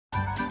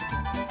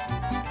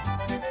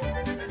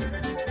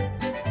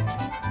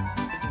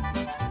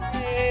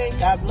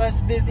God bless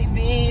Busy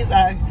Bees.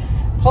 I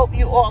hope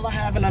you all are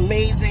having an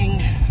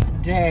amazing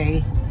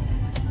day.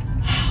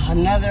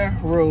 Another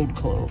road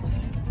close.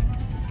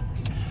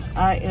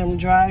 I am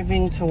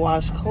driving to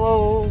wash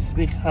clothes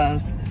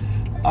because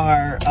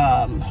our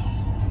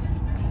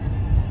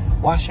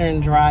washer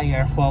and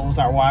dryer, well, it was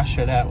our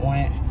washer that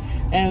went.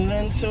 And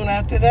then soon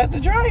after that, the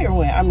dryer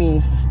went. I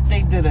mean,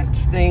 they did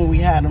its thing. We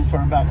had them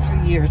for about 2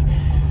 years.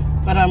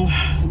 But I'm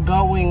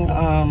going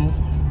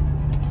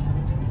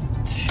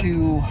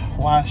to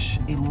wash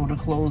a load of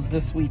clothes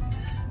this week.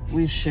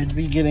 We should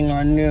be getting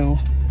our new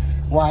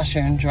washer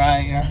and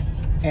dryer.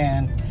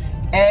 And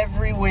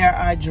everywhere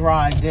I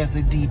drive, there's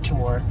a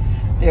detour.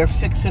 They're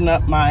fixing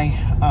up my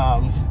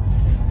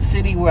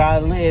city where I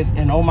live,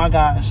 and oh my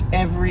gosh,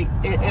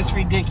 it's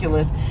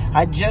ridiculous.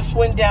 I just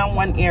went down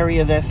one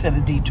area that said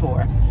a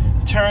detour,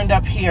 turned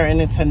up here, and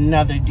it's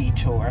another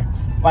detour.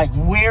 Like,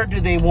 where do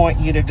they want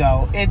you to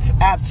go? It's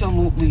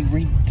absolutely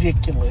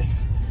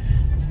ridiculous.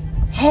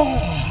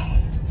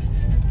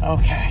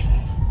 Okay,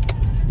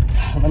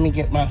 let me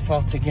get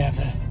myself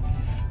together.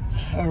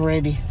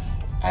 Alrighty,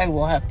 I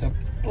will have to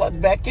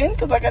plug back in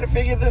because I got to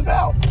figure this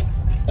out.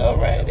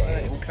 Alrighty, I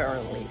am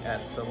currently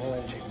at the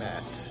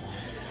laundromat.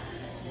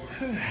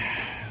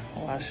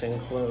 Washing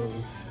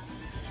clothes.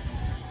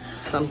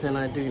 Something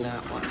I do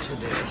not want to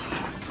do,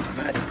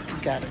 but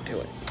gotta do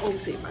it. Let me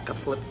see if I can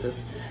flip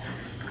this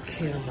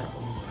camera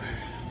over.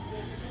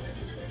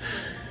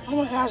 Oh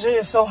my gosh, it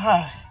is so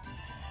hot.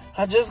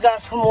 I just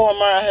got from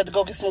Walmart. I had to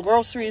go get some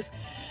groceries,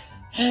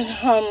 and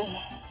I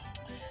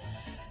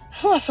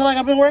feel like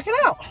I've been working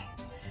out.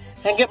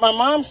 And get my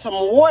mom some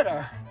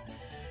water.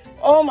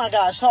 Oh my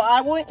gosh. So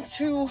I went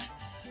to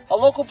a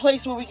local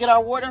place where we get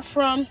our water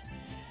from,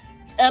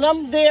 and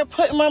I'm there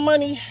putting my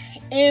money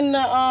in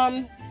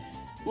the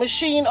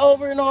machine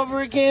over and over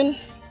again,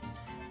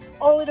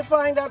 only to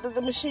find out that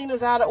the machine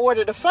is out of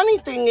order. The funny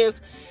thing is,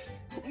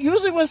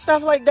 usually when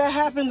stuff like that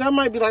happens, I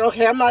might be like,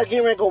 okay, I'm not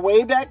getting ready to go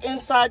way back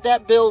inside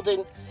that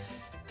building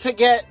to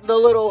get the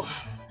little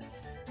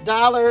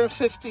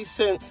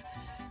 $1.50.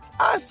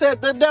 I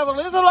said, the devil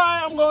is a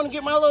lie. I'm going to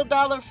get my little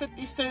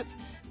 $1.50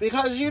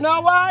 because you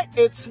know what?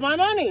 It's my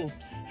money.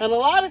 And a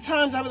lot of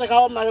times I'll be like,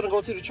 oh, I'm not going to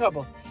go through the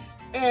trouble.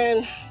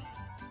 And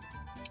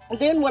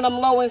then when I'm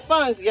low in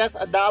funds, yes,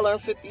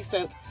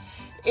 $1.50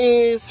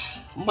 is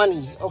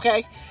money,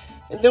 okay?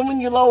 And then when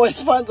you're low in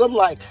funds, I'm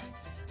like,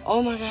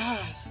 oh my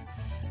gosh.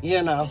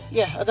 You know,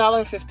 yeah,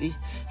 $1.50.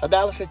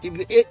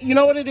 $1.50. You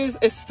know what it is?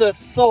 It's the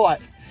thought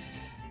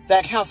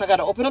that counts. I got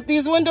to open up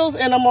these windows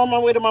and I'm on my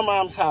way to my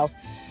mom's house.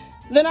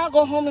 Then I'll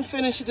go home and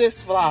finish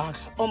this vlog.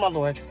 Oh my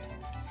Lord.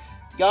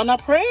 Y'all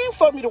not praying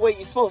for me the way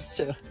you're supposed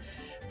to.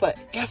 But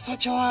guess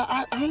what, y'all?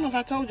 I don't know if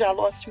I told you I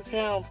lost 2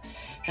 pounds.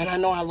 And I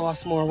know I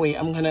lost more weight.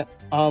 I'm going to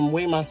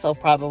weigh myself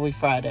probably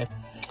Friday.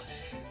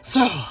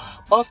 So,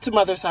 off to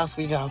Mother's house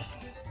we go.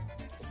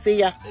 See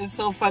ya. It's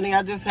so funny.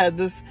 I just had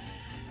this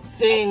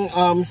thing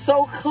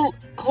so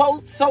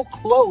close to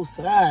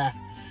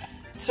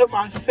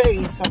my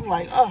face. I'm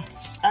like, oh,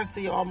 I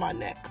see all my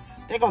necks.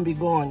 They're going to be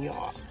gone,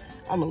 y'all.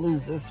 I'm going to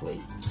lose this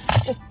weight.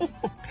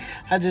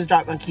 I just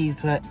dropped my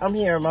keys, but I'm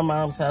here at my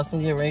mom's house.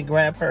 I'm getting ready to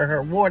grab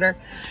her water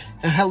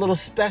and her little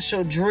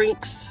special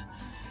drinks.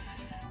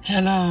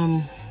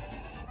 And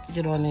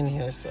get on in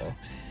here. So,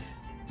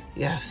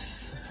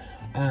 yes,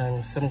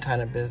 I'm some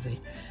kind of busy.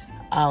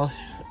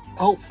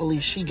 Hopefully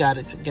she got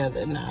it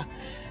together now.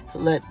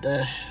 Let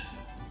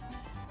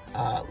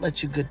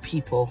you good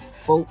people,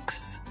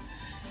 folks,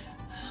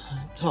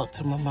 talk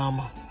to my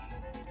mama.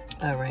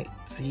 All right,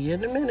 see you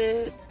in a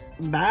minute.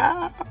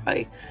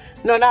 Bye.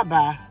 No, not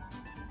bye.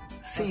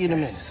 See you in a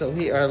minute. So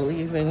we are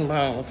leaving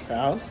Mom's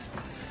house.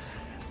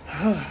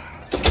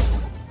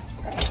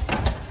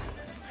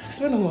 It's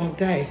been a long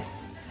day.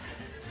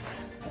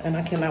 And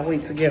I cannot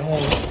wait to get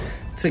home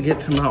to get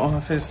to my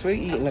office. We're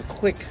eating a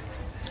quick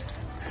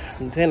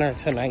dinner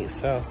tonight.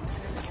 So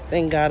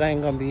thank God I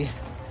ain't going to be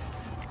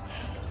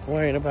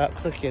worried about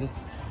cooking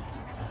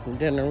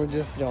dinner. We're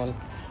just doing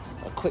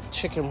a quick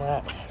chicken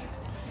wrap.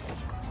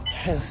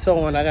 And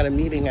so on. I got a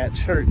meeting at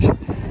church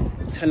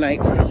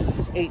tonight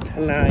from 8 to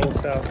 9.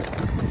 So,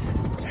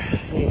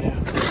 yeah.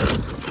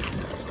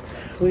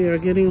 We are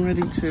getting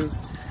ready to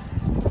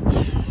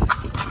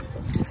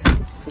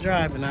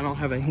drive, and I don't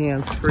have a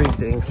hands-free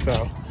thing,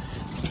 so.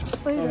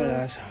 Oh my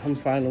gosh, I'm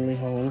finally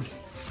home.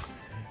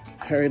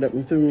 Hurried up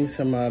and threw me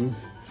some,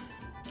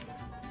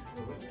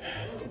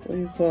 what do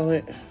you call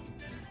it?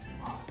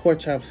 Pork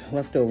chops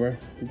left over.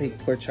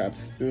 Baked pork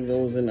chops. Threw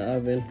those in the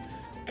oven.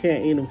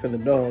 Can't eat them for the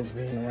dogs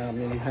being around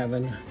me,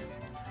 having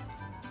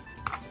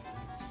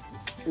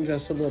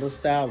just a little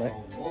salad.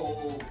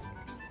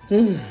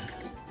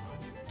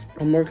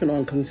 I'm working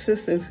on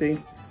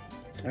consistency.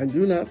 I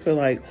do not feel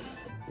like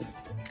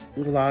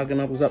vlogging.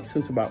 I was up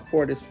since about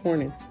 4 this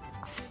morning.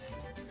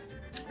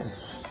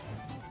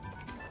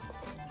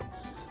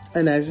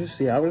 And as you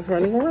see, I was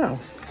running around.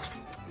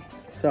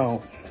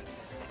 So,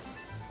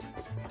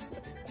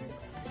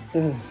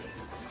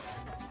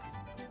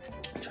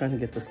 trying to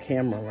get this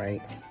camera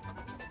right.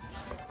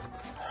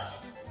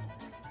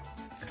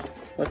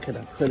 What can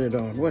I put it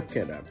on? What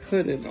can I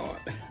put it on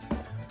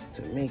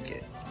to make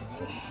it?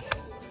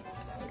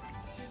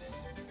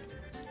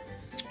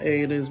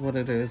 Hey, it is what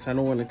it is. I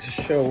don't want it to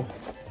show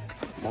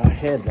my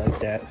head like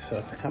that.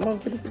 So come on,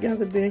 get it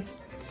together, B.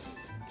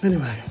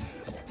 Anyway,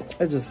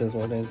 it just is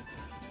what it is.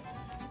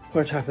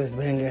 Pork chop is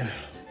banging.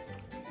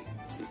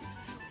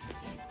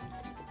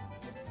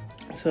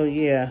 So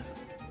yeah.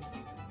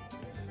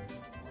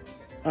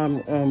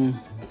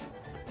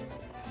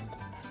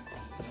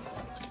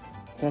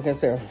 Like I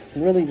said,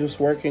 really just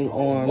working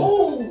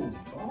on...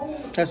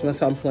 That's my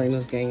son playing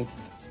this game.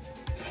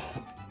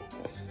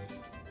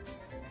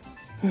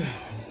 I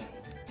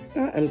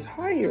am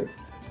tired.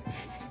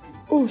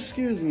 Oh,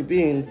 excuse me,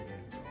 being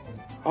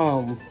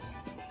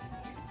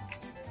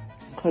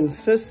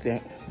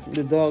consistent.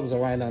 The dogs are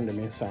right under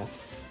me, so.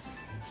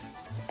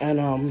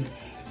 And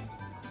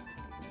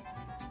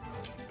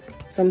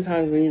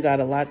sometimes when you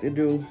got a lot to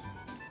do,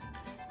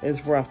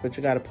 it's rough, but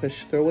you gotta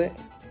push through it.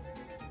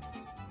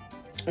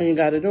 And you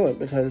gotta do it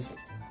because,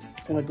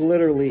 like,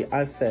 literally,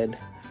 I said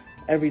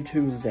every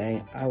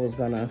Tuesday I was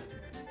gonna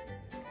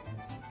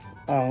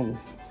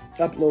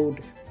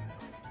upload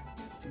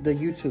the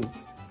YouTube,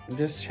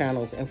 this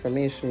channel's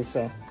information.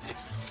 So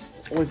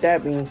with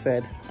that being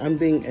said, I'm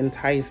being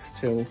enticed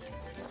to,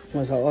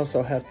 because I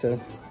also have to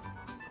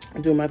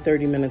do my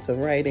 30 minutes of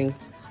writing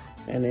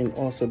and then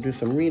also do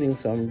some reading.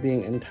 So I'm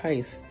being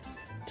enticed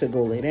to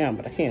go lay down,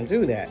 but I can't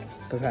do that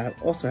because I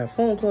also have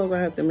phone calls I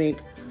have to make.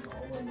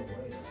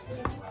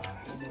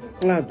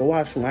 I have to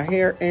wash my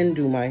hair and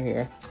do my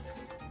hair.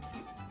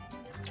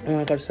 And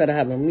like I said, I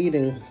have a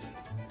meeting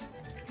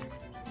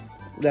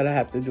that I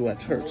have to do at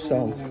church.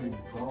 So,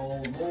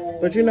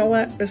 but you know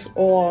what? It's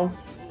all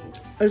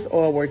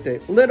worth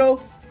it.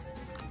 Little,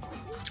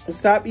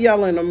 stop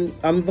yelling.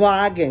 I'm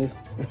vlogging.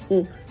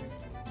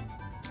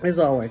 It's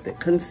all worth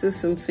it.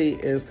 Consistency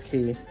is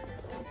key.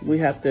 We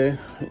have to,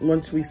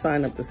 once we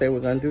sign up to say we're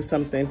going to do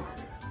something,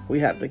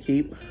 we have to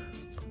keep.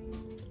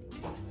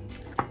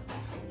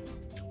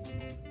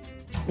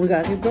 We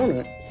got to keep doing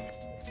it.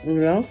 You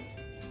know?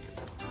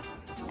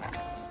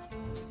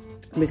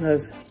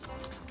 Because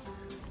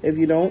if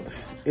you don't,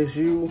 it's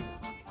you,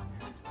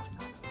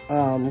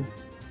 it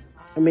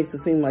makes it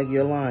seem like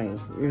you're lying,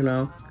 you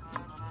know?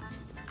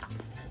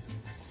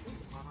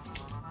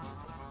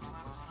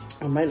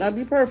 I might not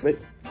be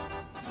perfect,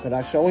 but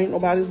I sure ain't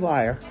nobody's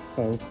liar.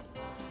 So,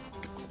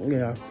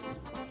 yeah.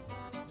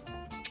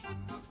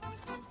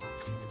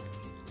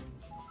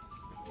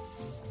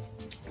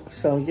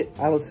 So,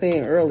 I was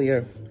saying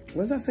earlier,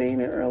 was I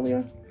saying it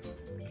earlier?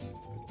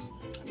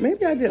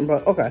 Maybe I didn't,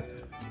 but okay.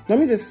 Let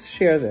me just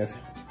share this.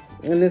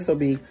 And this will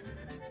be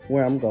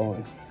where I'm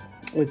going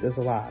with this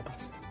vlog.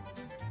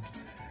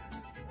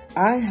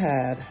 I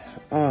had,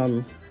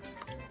 I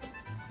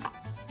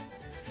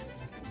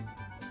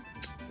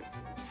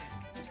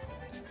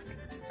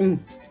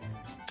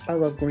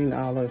love green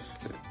olives.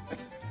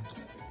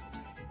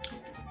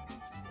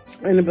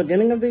 In the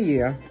beginning of the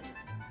year,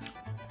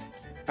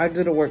 I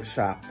did a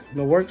workshop.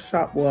 The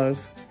workshop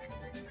was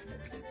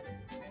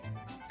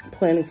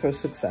planning for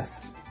success.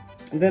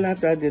 And then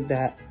after I did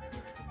that,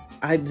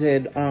 I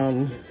did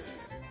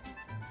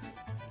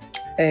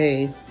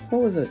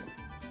what was it?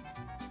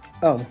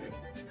 Oh,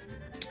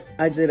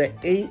 I did an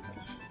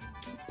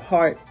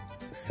 8-part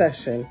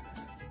session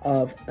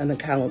of an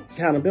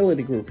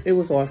accountability group. It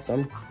was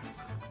awesome.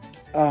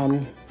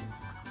 I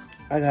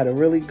got a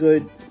really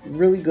good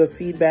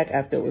feedback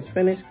after it was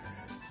finished.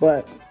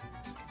 But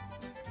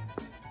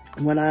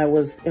when I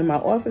was in my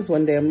office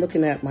one day, I'm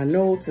looking at my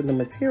notes and the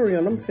material,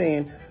 and I'm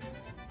saying,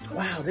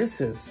 wow,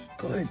 this is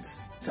good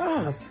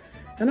stuff.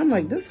 And I'm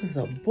like, this is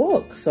a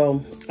book.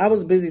 So I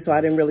was busy, so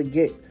I didn't really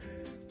get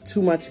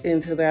too much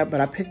into that, but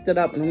I picked it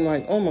up and I'm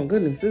like, oh my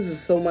goodness, this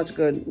is so much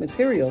good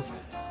material.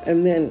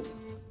 And then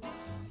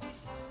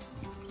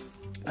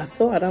I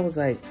thought, I was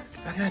like,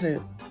 I gotta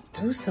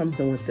do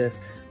something with this.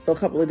 So a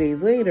couple of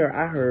days later,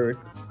 I heard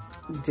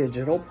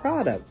digital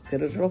product. So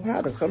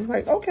I'm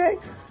like, okay.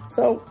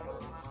 So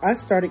I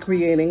started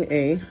creating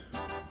an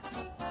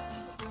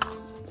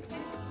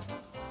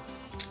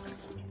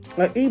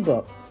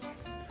ebook.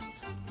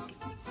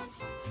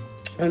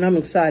 And I'm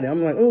excited.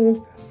 I'm like,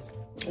 ooh,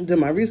 did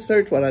my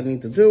research, what I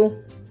need to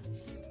do.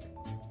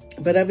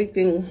 But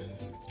everything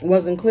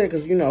wasn't clear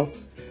because, you know,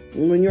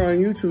 when you're on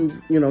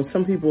YouTube, you know,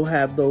 some people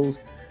have those,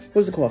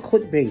 what's it called,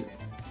 clickbait.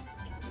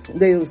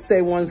 They'll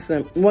say one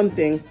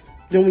thing,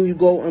 then when you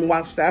go and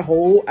watch that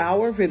whole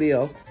hour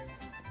video,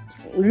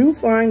 you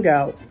find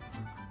out,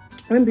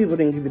 and people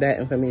didn't give you that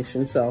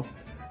information. So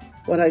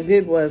what I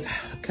did was,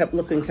 kept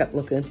looking.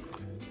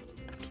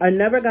 I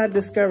never got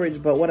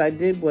discouraged, but what I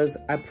did was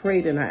I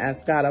prayed and I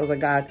asked God. I was like,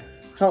 God,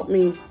 help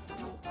me.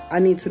 I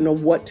need to know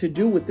what to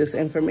do with this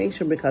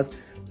information because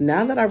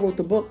now that I wrote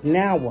the book,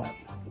 now what?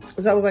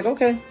 So I was like,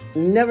 okay,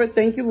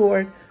 thank you,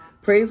 Lord.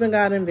 Praising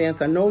God in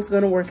advance. I know it's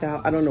going to work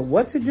out. I don't know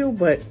what to do,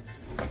 but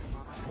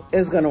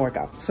it's going to work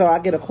out. So I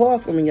get a call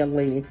from a young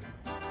lady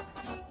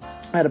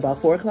at about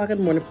 4 o'clock in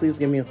the morning. Please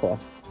give me a call.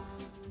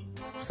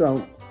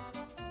 So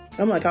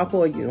I'm like, I'll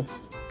call you.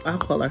 I'll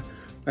call her.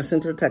 I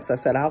sent her a text. I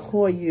said, I'll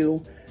call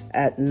you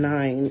at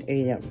 9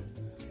 a.m.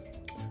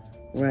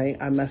 Right?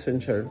 I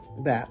messaged her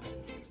back.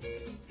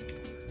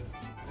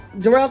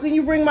 Darrell, can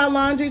you bring my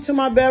laundry to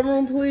my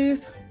bedroom,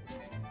 please?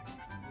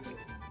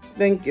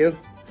 Thank you.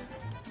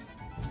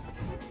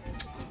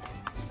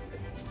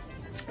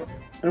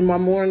 In my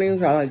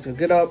mornings, I like to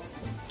get up,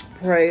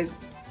 pray,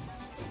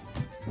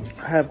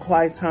 have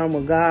quiet time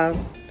with God.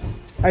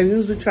 I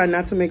usually try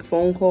not to make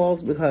phone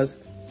calls because,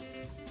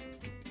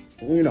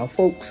 you know,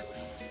 folks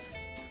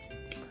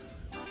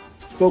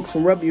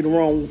can rub you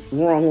the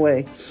wrong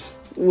way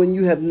when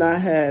you have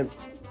not had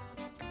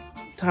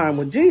time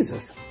with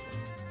Jesus.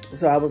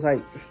 So I was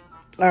like,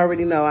 I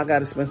already know I got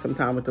to spend some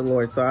time with the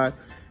Lord. So I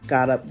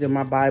got up, did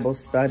my Bible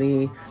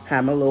study,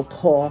 had my little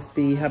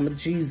coffee, had my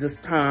Jesus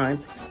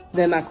time.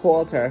 Then I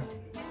called her,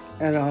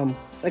 and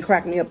it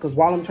cracked me up because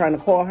while I'm trying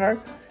to call her,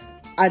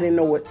 I didn't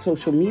know what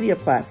social media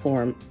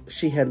platform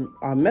she had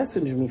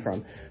messaged me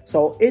from.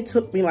 So it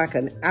took me like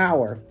an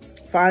hour.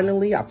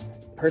 Finally, I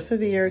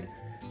persevered.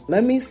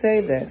 Let me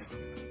say this,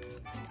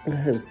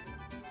 because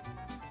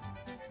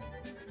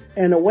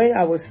in a way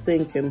I was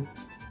thinking,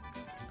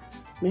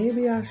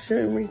 maybe I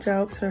shouldn't reach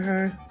out to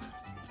her.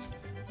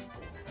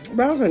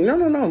 But I was like,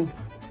 no.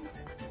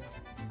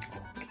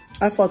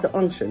 I felt the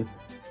unction.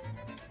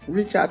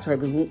 Reach out to her.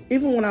 Because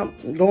even when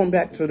I'm going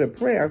back to the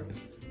prayer,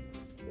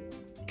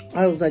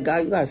 I was like,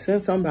 God, you got to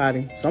send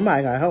somebody.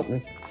 Somebody got to help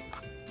me.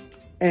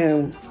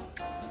 And,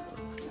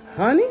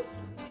 honey,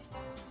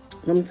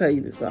 let me tell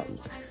you something.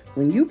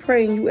 When you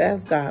pray and you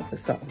ask God for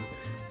something,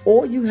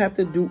 all you have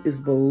to do is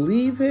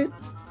believe it,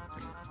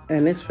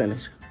 and it's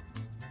finished.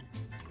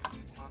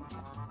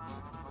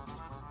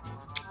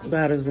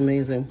 God is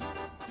amazing.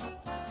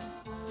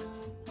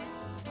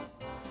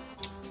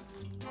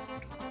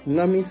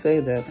 Let me say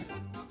this.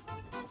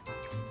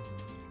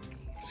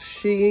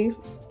 She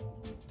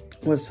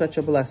was such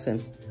a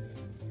blessing.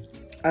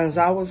 As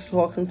I was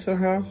talking to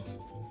her,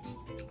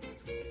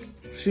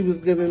 she was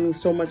giving me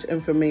so much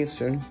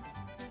information.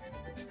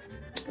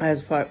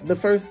 The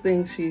first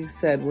thing she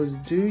said was,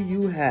 do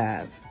you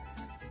have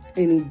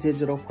any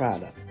digital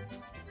product?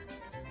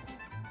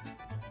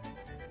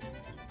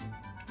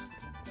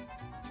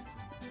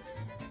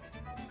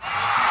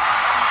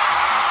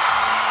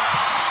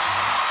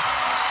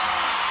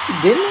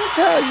 Didn't I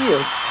tell you,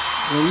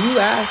 when you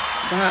ask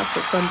God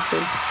for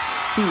something,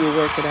 He will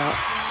work it out?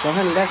 So,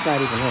 honey, that's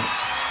not even it.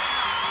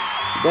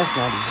 That's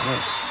not even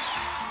it.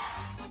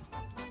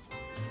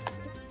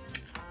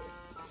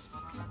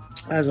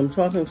 As I'm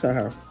talking to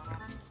her,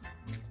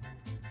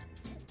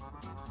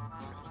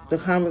 the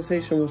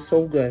conversation was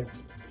so good.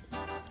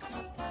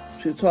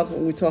 We're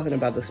talking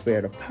about the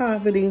spirit of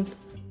poverty.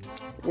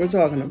 We're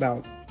talking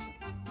about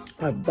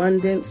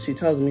abundance. She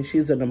tells me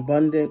she's an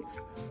abundant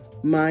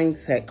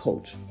mindset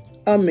coach.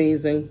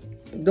 Amazing.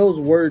 Those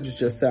words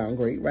just sound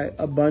great, right?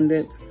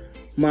 Abundance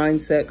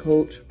mindset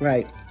coach,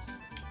 right?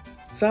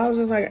 So I was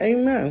just like,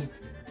 amen.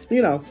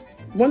 You know,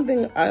 one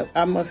thing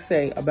I must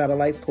say about a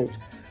life coach,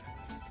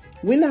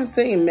 we're not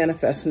saying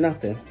manifest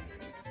nothing.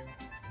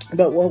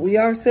 But what we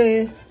are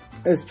saying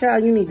is,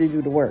 child, you need to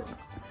do the work.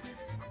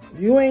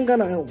 You ain't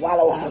gonna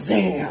wallow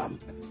Shazam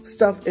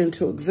stuff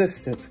into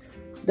existence.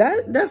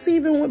 That's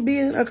even with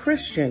being a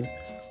Christian.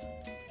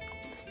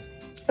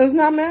 It's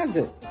not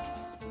magic.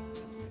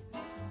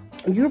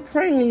 You're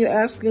praying and you're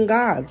asking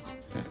God.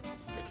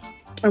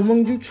 And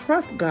when you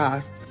trust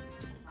God,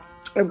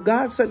 if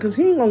God said, because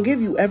He ain't gonna give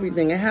you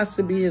everything, it has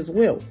to be His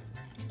will.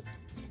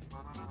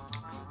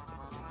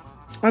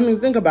 I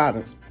mean, think about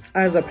it.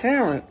 As a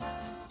parent,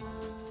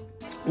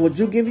 would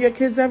you give your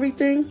kids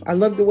everything? I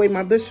love the way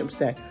my bishop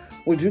said.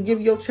 Would you give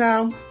your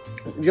child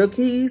your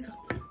keys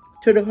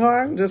to the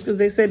car just because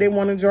they say they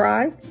want to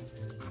drive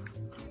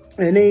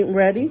and they ain't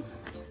ready?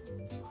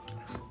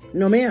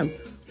 No, ma'am.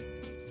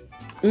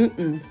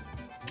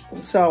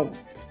 So,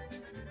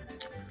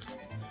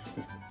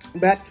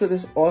 back to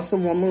this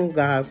awesome woman of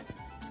God.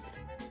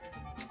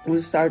 We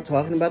start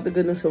talking about the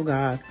goodness of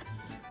God.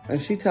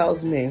 And she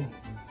tells me,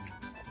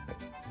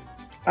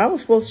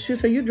 she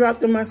said, you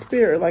dropped in my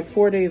spirit like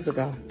 4 days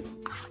ago.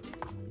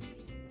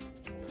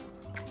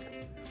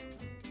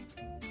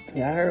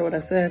 Yeah, I heard what I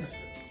said.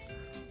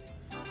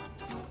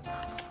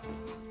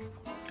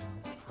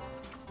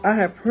 I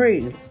had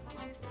prayed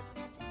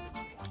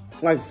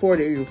like 4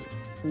 days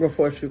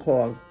before she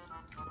called.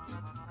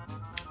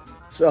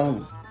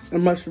 So it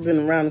must have been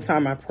around the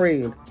time I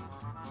prayed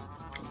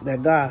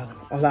that God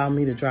allowed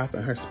me to drop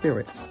in her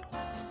spirit.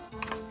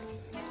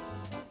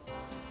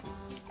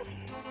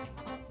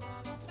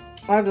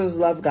 I just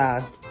love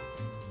God.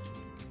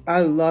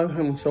 I love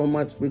Him so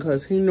much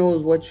because He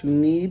knows what you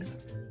need.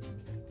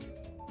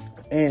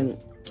 And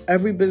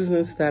every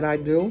business that I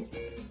do,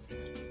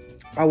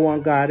 I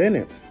want God in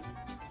it.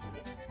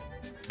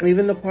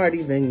 Even the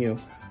party venue.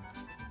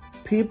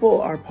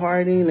 People are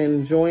partying and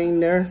enjoying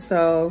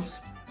themselves.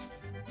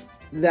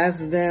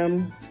 That's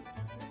them.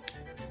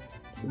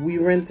 We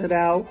rent it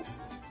out.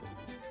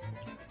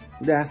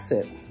 That's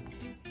it.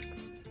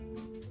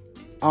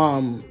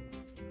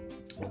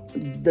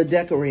 the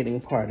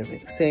decorating part of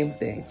it, same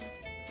thing.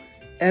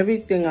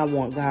 Everything I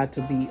want God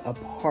to be a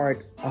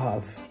part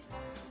of,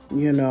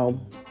 you know,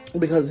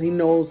 because he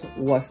knows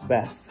what's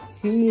best.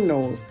 He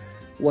knows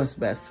what's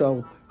best.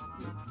 So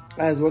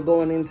as we're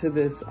going into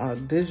this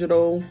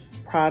digital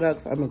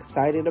products, I'm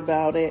excited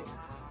about it.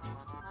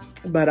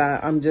 But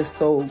I'm just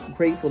so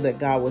grateful that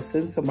God will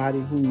send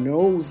somebody who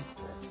knows,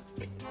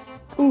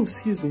 oh,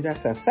 excuse me,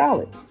 that's that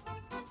salad,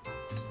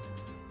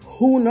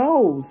 who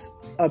knows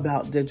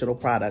about digital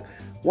product.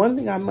 One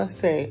thing I must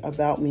say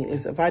about me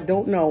is if I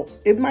don't know,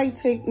 it might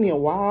take me a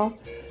while,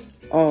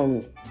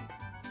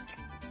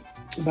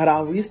 but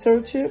I'll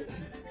research it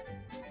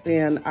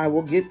and I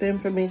will get the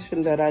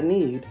information that I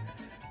need.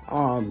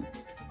 And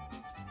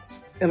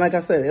like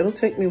I said, it'll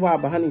take me a while,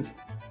 but honey,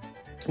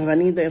 if I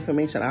need the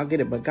information, I'll get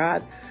it. But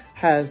God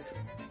has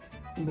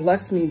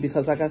blessed me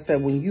because, like I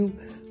said, when you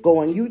go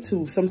on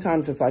YouTube,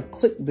 sometimes it's like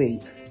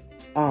clickbait.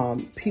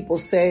 People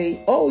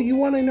say, oh, you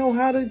want to know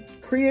how to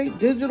create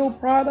digital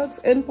products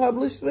and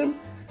publish them?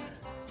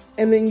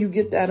 And then you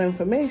get that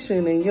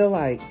information and you're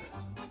like,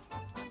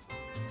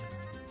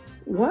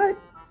 what?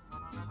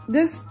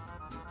 This,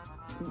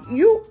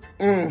 you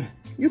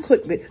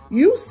clickbait.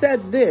 You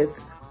said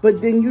this,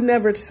 but then you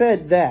never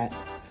said that.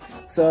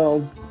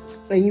 So,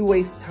 and you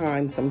waste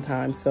time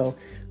sometimes. So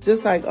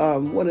just like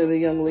one of the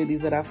young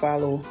ladies that I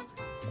follow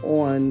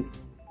on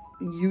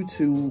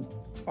YouTube,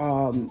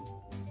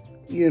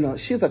 you know,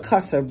 she's a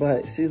cusser,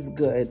 but she's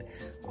good.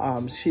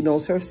 She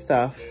knows her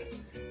stuff,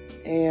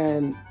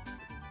 and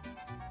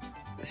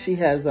she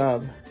has,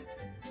 I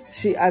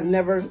can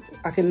never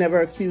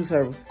accuse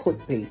her of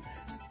clickbait.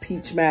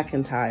 Peach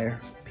McIntyre,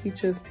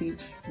 Peach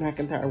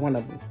McIntyre, one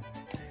of them.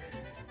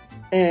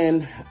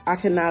 And I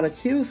cannot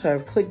accuse her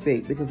of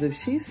clickbait because if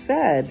she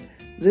said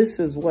this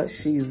is what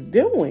she's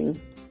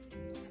doing,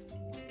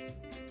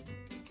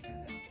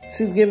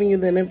 she's giving you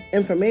the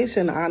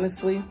information,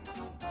 honestly.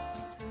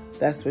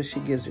 That's what she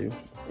gives you.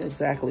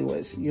 Exactly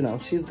what, you know,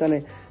 she's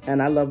gonna,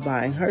 and I love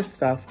buying her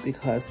stuff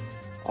because,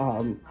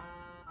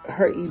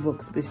 her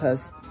ebooks,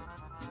 because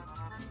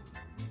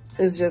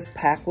it's just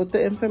packed with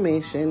the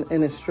information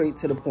and it's straight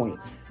to the point.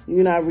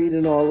 You're not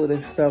reading all of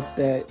this stuff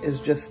that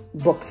is just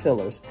book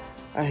fillers.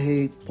 I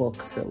hate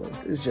book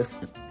fillers. It's just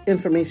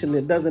information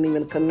that doesn't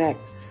even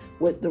connect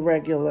with the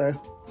regular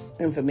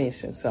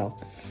information. So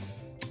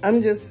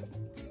God is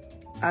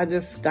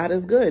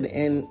good.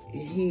 And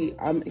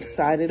I'm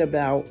excited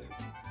about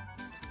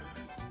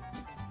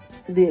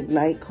the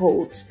Ignite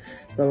coach,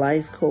 the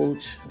life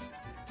coach.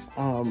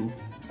 I'm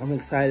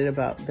excited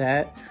about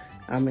that.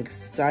 I'm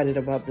excited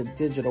about the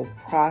digital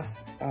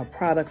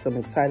products. I'm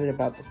excited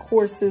about the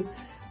courses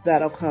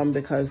that'll come,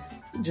 because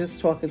just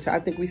talking to, I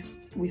think we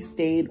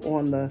stayed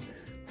on the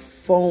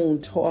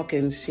phone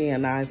talking, she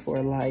and I,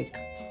 for like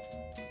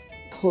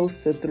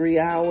close to 3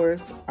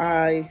 hours.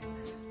 I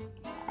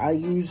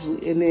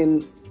usually, and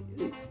then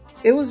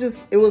it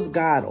was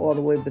God all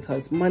the way,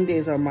 because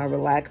Mondays are my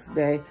relaxed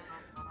day.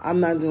 I'm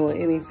not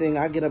doing anything.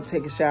 I get up,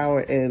 take a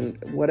shower, and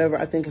whatever.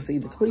 I think it's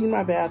either clean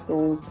my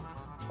bathroom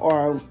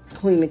or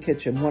clean the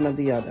kitchen, one or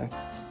the other.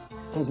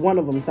 Because one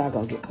of them's not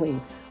going to get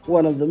clean.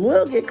 One of them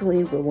will get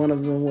clean, but one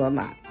of them will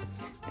not.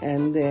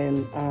 And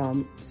then,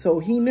 so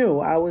he knew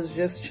I was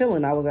just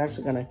chilling. I was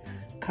actually going to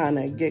kind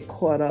of get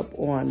caught up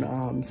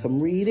on some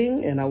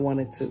reading, and I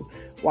wanted to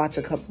watch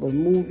a couple of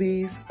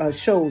movies,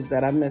 shows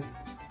that I missed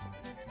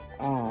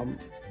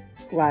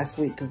last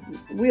week. Cause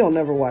we don't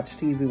never watch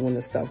TV when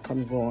the stuff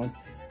comes on.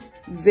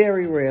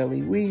 Very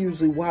rarely. We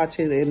usually watch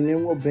it and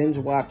then we'll binge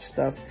watch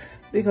stuff,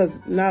 because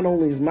not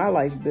only is my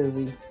life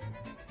busy,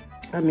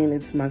 I mean,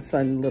 it's my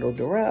son, Little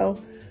Darrell,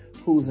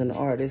 who's an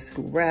artist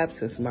who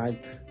raps. It's my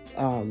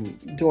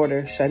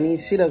daughter,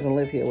 Shanice. She doesn't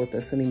live here with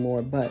us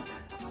anymore, but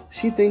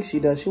she thinks she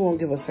does. She won't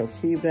give us her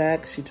key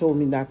back. She told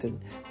me not to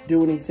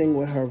do anything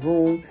with her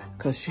room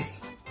because she,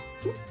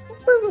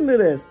 listen to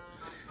this.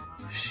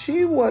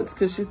 She wants,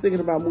 because she's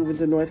thinking about moving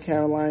to North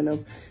Carolina.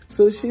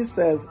 So she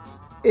says,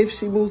 if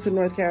she moves to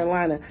North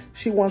Carolina,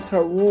 she wants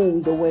her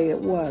room the way it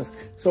was.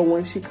 So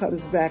when she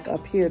comes back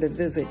up here to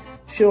visit,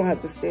 she don't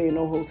have to stay in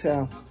no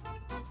hotel.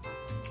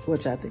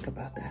 What y'all think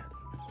about that?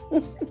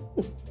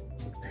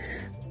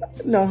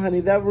 No, honey,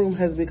 that room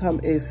has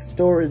become a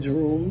storage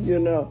room, you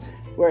know,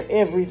 where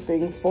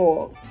everything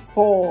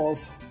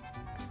falls.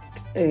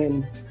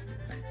 And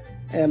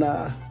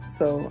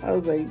so I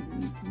was like,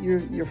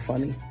 you're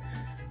funny.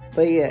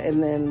 But yeah,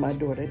 and then my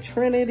daughter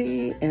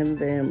Trinity, and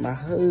then my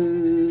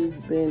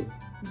husband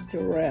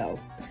Darrell.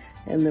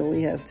 And then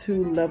we have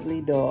 2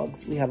 lovely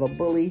dogs. We have a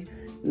bully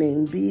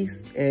named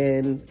Beast,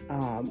 and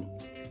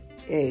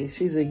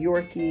she's a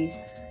Yorkie.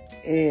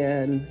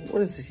 And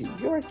what is she?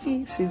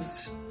 Yorkie?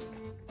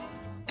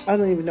 I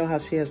don't even know how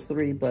she has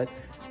 3, but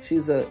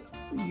she's a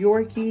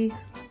Yorkie,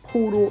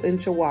 Poodle, and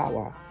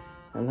Chihuahua.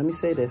 And let me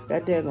say this,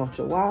 that daggone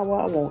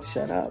Chihuahua won't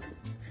shut up.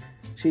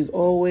 She's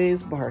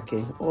always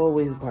barking,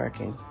 always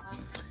barking.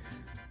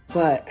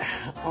 But,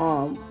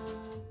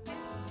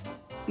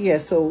 yeah,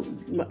 so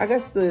I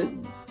guess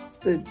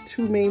the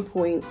 2 main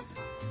points,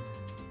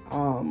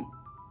 and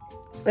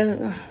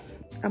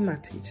I'm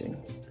not teaching.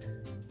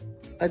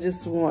 I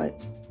just want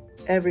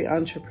every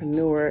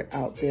entrepreneur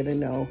out there to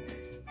know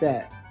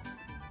that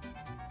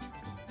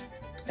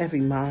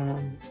every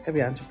mom,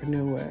 every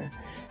entrepreneur,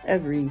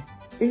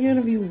 even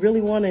if you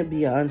really want to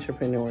be an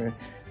entrepreneur,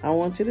 I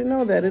want you to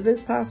know that it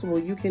is possible.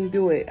 You can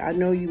do it. I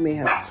know you may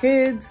have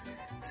kids.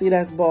 See,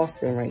 that's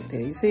Boston right there.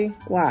 You see?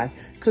 Why?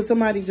 Because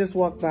somebody just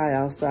walked by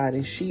outside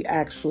and she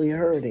actually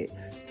heard it.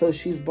 So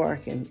she's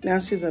barking. Now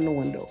she's in the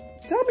window.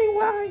 Tell me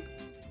why.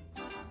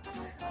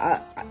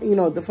 You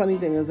know, the funny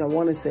thing is I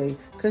want to say,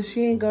 because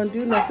she ain't going to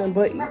do nothing.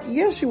 But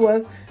yes, she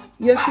was.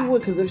 Yes, she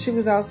would. Because if she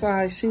was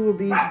outside, she would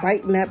be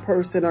biting that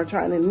person or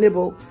trying to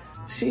nibble.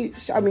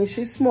 I mean,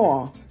 she's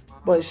small.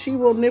 But she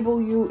will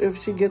nibble you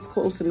if she gets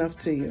close enough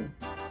to you.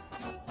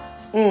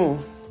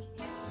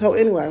 So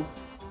anyway.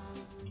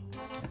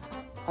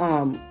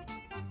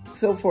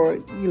 So for,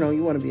 you know,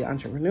 you want to be an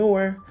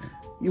entrepreneur.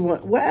 You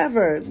want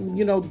whatever.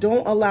 You know,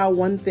 don't allow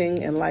one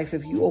thing in life.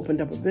 If you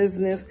opened up a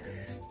business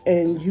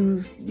and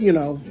you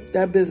know,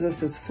 that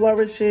business is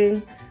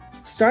flourishing,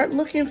 start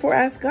looking for,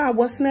 ask God,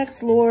 what's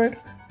next, Lord?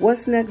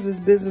 What's next? This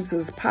business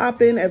is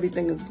popping.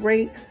 Everything is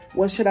great.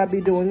 What should I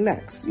be doing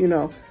next? You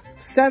know,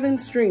 7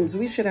 streams.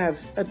 We should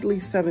have at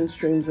least 7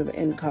 streams of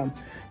income.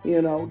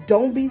 You know,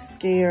 don't be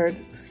scared.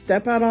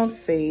 Step out on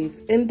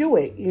faith and do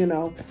it, you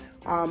know.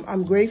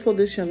 I'm grateful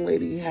this young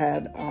lady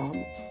had,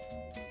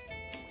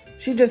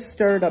 she just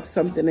stirred up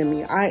something in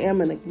me. I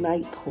am an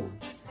Ignite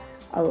coach,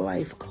 a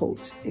life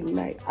coach,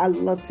 Ignite. I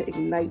love to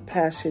ignite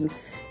passion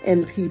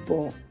in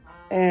people.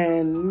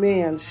 And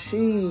man,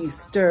 she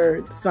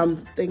stirred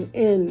something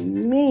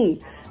in me.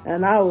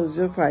 And I was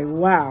just like,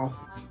 wow,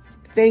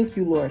 thank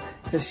you, Lord.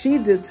 Because she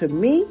did to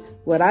me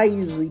what I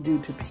usually do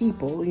to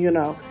people, you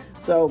know.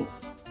 So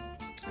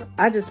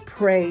I just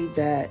pray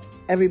that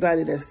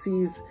everybody that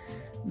sees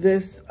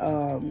this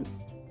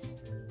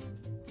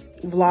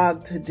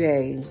vlog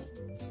today,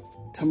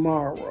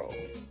 tomorrow,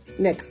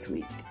 next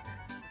week,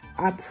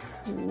 I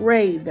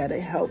pray that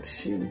it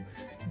helps you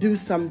do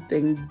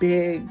something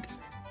big,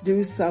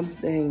 do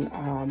something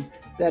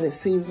that it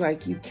seems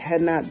like you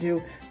cannot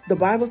do. The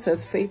Bible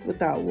says faith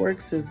without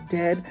works is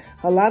dead.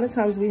 A lot of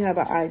times we have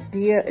an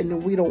idea and then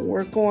we don't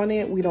work on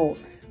it. We don't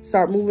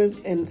start moving,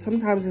 and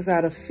sometimes it's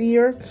out of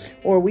fear,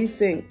 or we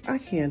think, I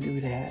can't do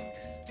that.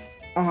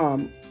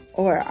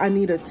 Or I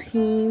need a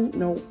team.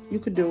 No, you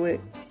could do it.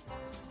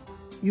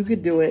 You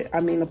could do it. I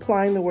mean,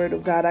 applying the word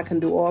of God, I can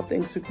do all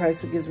things through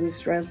Christ who gives me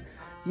strength.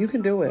 You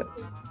can do it.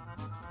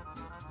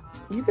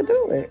 You can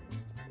do it,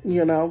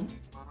 you know.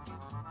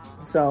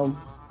 So,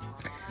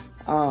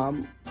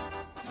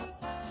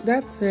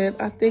 that's it.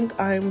 I think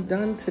I'm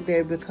done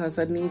today because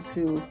I need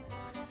to,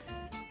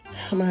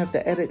 I'm going to have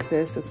to edit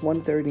this. It's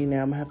 1:30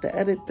 now. I'm going to have to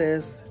edit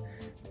this,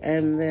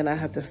 and then I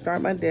have to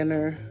start my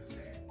dinner,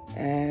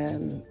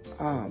 and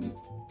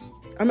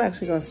I'm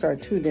actually going to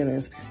start 2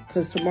 dinners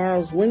because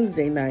tomorrow's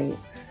Wednesday night,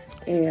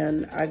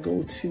 and I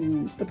go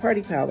to the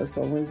Party Palace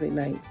on Wednesday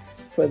night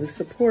for the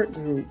support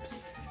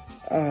groups.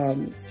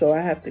 So I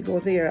have to go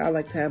there. I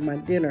like to have my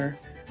dinner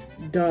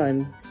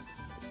done.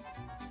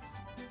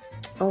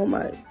 Oh,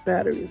 my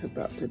battery is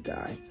about to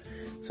die.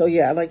 So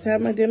yeah, I like to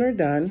have my dinner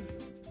done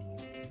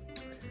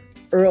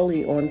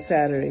early on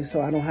Saturday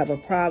so I don't have a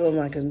problem.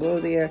 I can go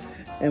there,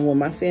 and when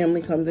my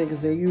family comes in,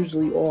 because they're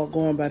usually all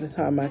gone by the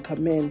time I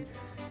come in,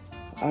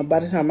 by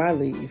the time I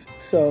leave.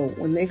 So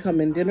when they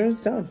come in,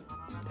 dinner's done.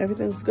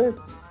 Everything's good.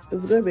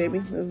 It's good, baby.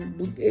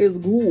 It's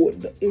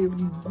good. It's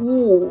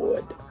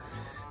good.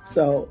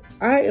 So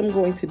I am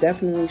going to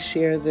definitely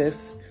share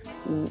this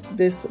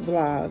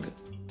vlog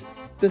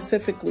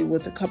specifically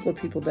with a couple of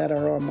people that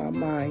are on my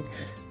mind.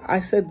 I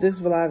said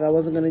this vlog I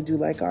wasn't going to do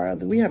like our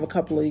other. We have a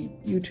couple of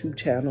YouTube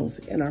channels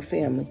in our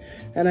family,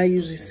 and I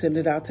usually send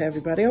it out to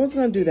everybody. I was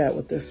going to do that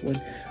with this one.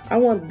 I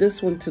want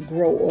this one to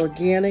grow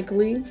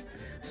organically.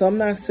 So I'm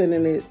not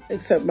sending it,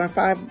 except my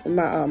 4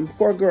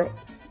 girl,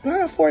 no,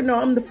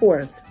 I'm the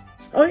 4th.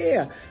 Oh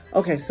yeah.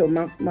 Okay, so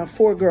my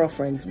 4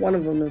 girlfriends, one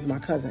of them is my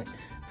cousin.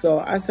 So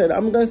I said,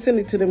 I'm going to send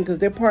it to them because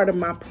they're part of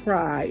my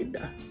pride.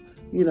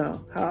 You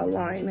know, how a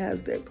lion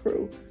has their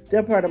crew.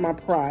 They're part of my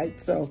pride.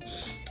 So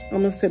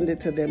I'm going to send it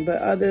to them.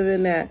 But other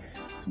than that,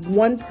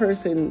 one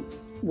person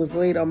was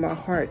laid on my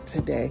heart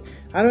today.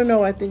 I don't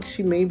know. I think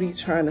she may be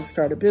trying to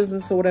start a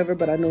business or whatever,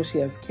 but I know she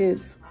has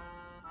kids.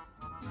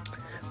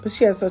 But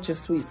she has such a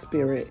sweet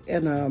spirit.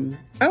 And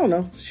I don't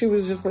know. She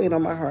was just laid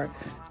on my heart.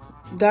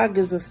 God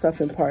gives us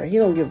stuff in part. He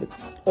don't give it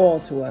all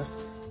to us,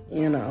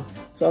 you know.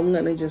 So I'm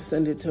going to just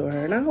send it to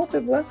her. And I hope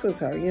it blesses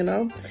her, you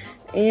know.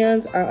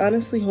 And I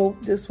honestly hope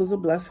this was a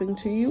blessing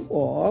to you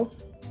all.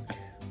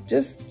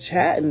 Just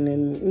chatting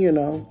and, you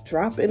know,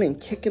 dropping and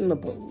kicking the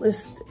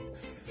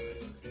ballistics.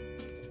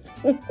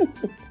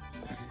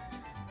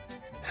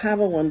 Have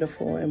a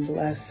wonderful and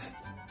blessed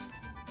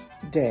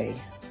day.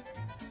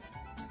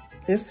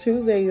 It's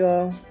Tuesday,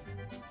 y'all.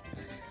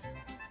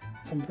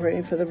 I'm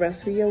praying for the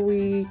rest of your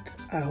week.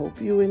 I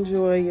hope you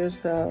enjoy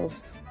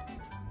yourselves.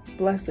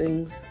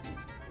 Blessings.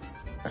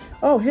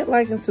 Oh, hit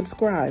like and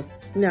subscribe.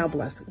 Now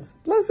blessings.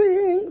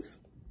 Blessings.